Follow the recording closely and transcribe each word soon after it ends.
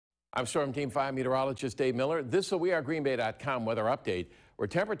I'm Storm Team 5 meteorologist Dave Miller. This will be our GreenBay.com weather update, where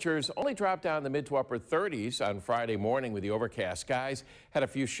temperatures only dropped down the mid to upper 30s on Friday morning with the overcast skies. Had a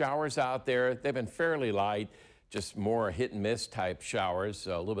few showers out there. They've been fairly light, just more hit and miss type showers,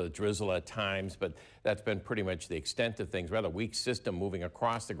 a little bit of drizzle at times, but that's been pretty much the extent of things. Rather weak system moving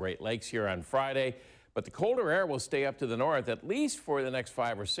across the Great Lakes here on Friday. But the colder air will stay up to the north at least for the next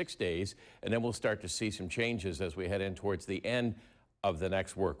 5 or 6 days, and then we'll start to see some changes as we head in towards the end of the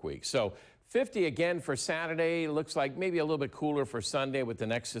next work week. So 50 again for Saturday. Looks like maybe a little bit cooler for Sunday with the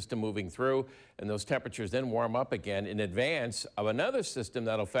next system moving through, and those temperatures then warm up again in advance of another system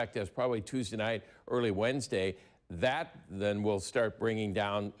that'll affect us probably Tuesday night, early Wednesday. That then will start bringing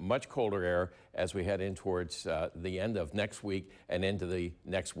down much colder air as we head in towards the end of next week and into the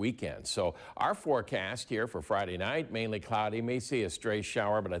next weekend. So our forecast here for Friday night, mainly cloudy. May see a stray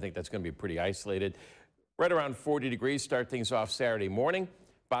shower, but I think that's going to be pretty isolated. Right around 40 degrees, start things off Saturday morning.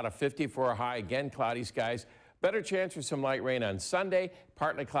 About a 50 for a high, again, cloudy skies. Better chance for some light rain on Sunday,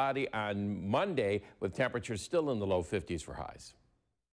 partly cloudy on Monday with temperatures still in the low 50s for highs.